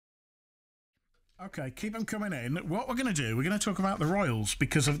Okay, keep them coming in. What we're going to do, we're going to talk about the royals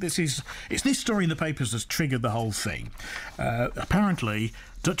because of it's this story in the papers that's triggered the whole thing. Apparently,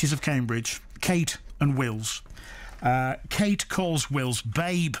 Duchess of Cambridge, Kate and Wills. Kate calls Wills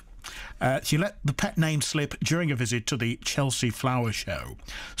babe. She let the pet name slip during a visit to the Chelsea Flower Show.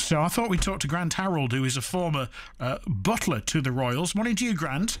 So I thought we'd talk to Grant Harrold, who is a former butler to the royals. Morning to you,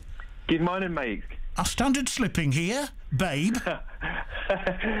 Grant. Good morning, Mike. Our standard slipping here, babe.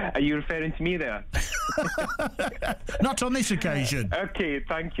 Are you referring to me there? Not on this occasion. Okay,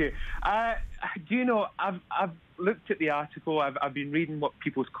 thank you. Do you know, I've looked at the article, I've been reading what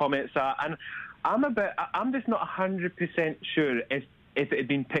people's comments are, and I'm just not 100% sure if it had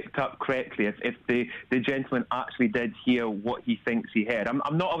been picked up correctly, if the gentleman actually did hear what he thinks he heard.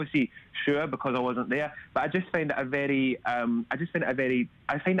 I'm not obviously sure because I wasn't there, but I just find it I find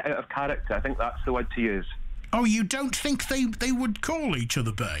it out of character. I think that's the word to use. Oh, you don't think they would call each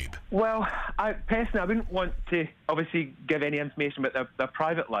other babe? Well, I wouldn't want to obviously give any information about their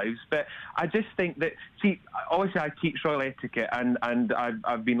private lives, but I just think that, see, obviously I teach royal etiquette, and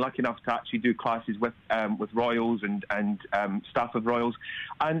I've been lucky enough to actually do classes with royals and staff of royals,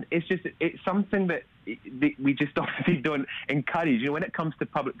 and it's something that we just obviously don't encourage. You know, when it comes to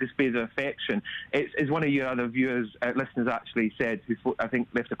public displays of affection, it's one of your other viewers, listeners actually said, who I think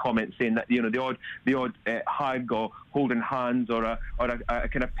left a comment saying that, you know, the odd hug or holding hands or a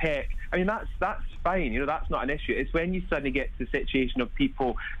kind of peck. I mean, that's fine. You know, that's not an issue. It's when you suddenly get to the situation of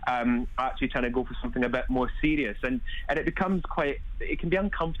people actually trying to go for something a bit more serious, and it becomes it can be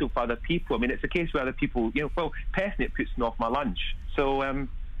uncomfortable for other people. I mean, it's a case where other people, you know, well, personally, it puts me off my lunch. So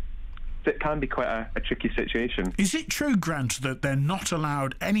it can be quite a tricky situation. Is it true, Grant, that they're not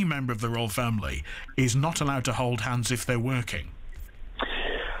allowed, any member of the royal family is not allowed to hold hands if they're working?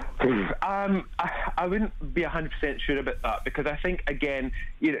 I wouldn't be 100% sure about that, because I think, again,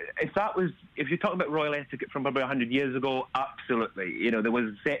 you know, if you're talking about royal etiquette from about 100 years ago, absolutely. You know, there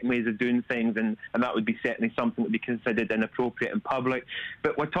was certain ways of doing things, and that would be certainly something that would be considered inappropriate in public.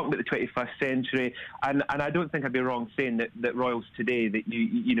 But we're talking about the 21st century, and I don't think I'd be wrong saying that royals today, that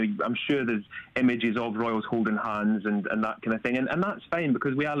you know, I'm sure there's images of royals holding hands and that kind of thing, and that's fine,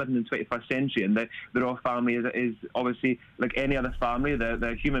 because we are living in the 21st century, and the royal family is obviously like any other family.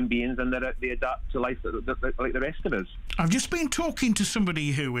 They're human beings, and they adapt to life like the rest of us. I've just been talking to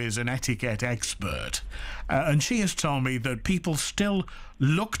somebody who is an etiquette expert, and she has told me that people still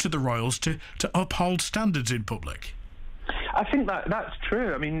look to the royals to uphold standards in public. I think that's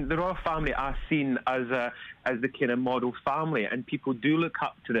true. I mean, the royal family are seen as the kind of model family, and people do look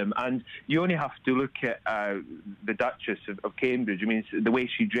up to them. And you only have to look at the Duchess of Cambridge. I mean, the way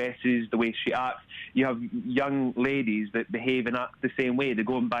she dresses, the way she acts. You have young ladies that behave and act the same way. They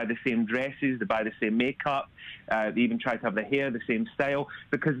go and buy the same dresses, they buy the same makeup, they even try to have their hair the same style,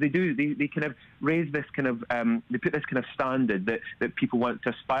 because they kind of raise this kind of, they put this kind of standard that people want to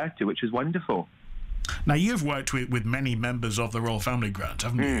aspire to, which is wonderful. Now, you've worked with many members of the royal family, Grant,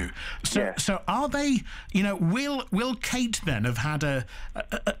 haven't you? So are they, you know, will Kate then have had a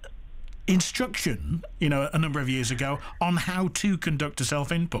instruction, you know, a number of years ago on how to conduct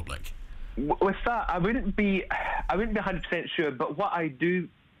herself in public? With that, I wouldn't be 100% sure, but what I do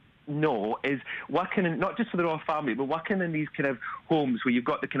know is working in, not just for the royal family, but working in these kind of homes where you've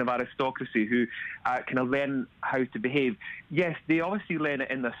got the kind of aristocracy who kind of learn how to behave. Yes, they obviously learn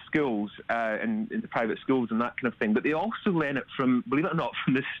it in their schools, in the private schools and that kind of thing, but they also learn it from, believe it or not,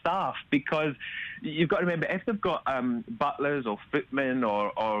 from the staff, because you've got to remember, if they've got butlers or footmen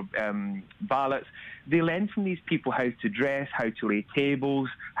or valets, they learn from these people how to dress, how to lay tables,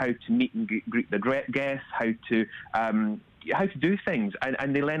 how to meet and greet the guests, how to do things,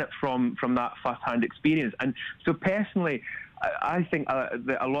 and they learn it from that first-hand experience. And so personally, I think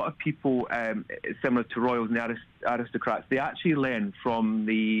that a lot of people, similar to royals and the aristocrats, they actually learn from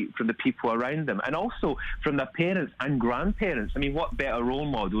the people around them, and also from their parents and grandparents. I mean, what better role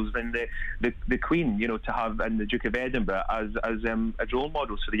models than the Queen, you know, to have, and the Duke of Edinburgh as role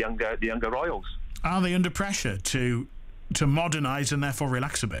models for the younger royals. Are they under pressure to modernise and therefore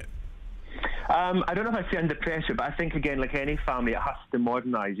relax a bit? I don't know if I say under pressure, but I think, again, like any family, it has to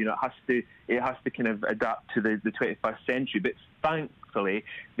modernise. You know, it has to kind of adapt to the 21st century. But thankfully,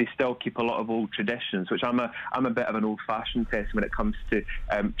 they still keep a lot of old traditions, which I'm a bit of an old-fashioned person when it comes to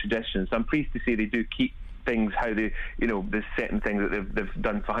traditions. So I'm pleased to say they do keep things how they, you know, there's certain things that they've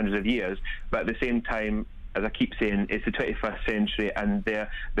done for hundreds of years, but at the same time, as I keep saying, it's the 21st century, and they're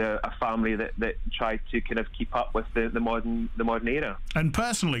a family that try to kind of keep up with the modern era. And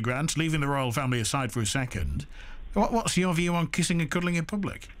personally, Grant, leaving the royal family aside for a second, what's your view on kissing and cuddling in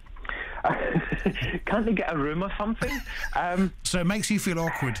public? Can't they get a room or something? So it makes you feel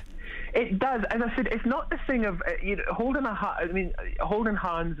awkward? It does. As I said, it's not the thing of holding holding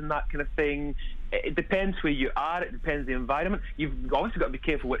hands and that kind of thing. It depends where you are. It depends the environment. You've obviously got to be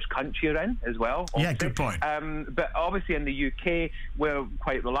careful which country you're in as well. Obviously. Yeah, good point. But obviously in the UK, we're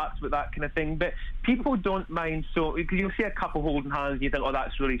quite relaxed with that kind of thing. But people don't mind. So because you'll see a couple holding hands, and you think, oh,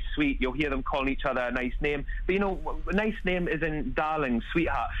 that's really sweet. You'll hear them calling each other a nice name. But a nice name is in darling,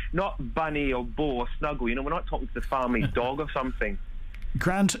 sweetheart, not bunny or beau or snuggle. We're not talking to the family dog or something.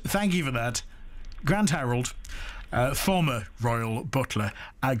 Grant, thank you for that. Grant Harrold, former royal butler.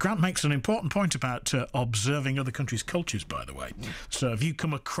 Grant makes an important point about observing other countries' cultures, by the way. So have you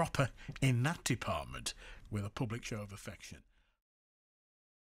come a cropper in that department with a public show of affection?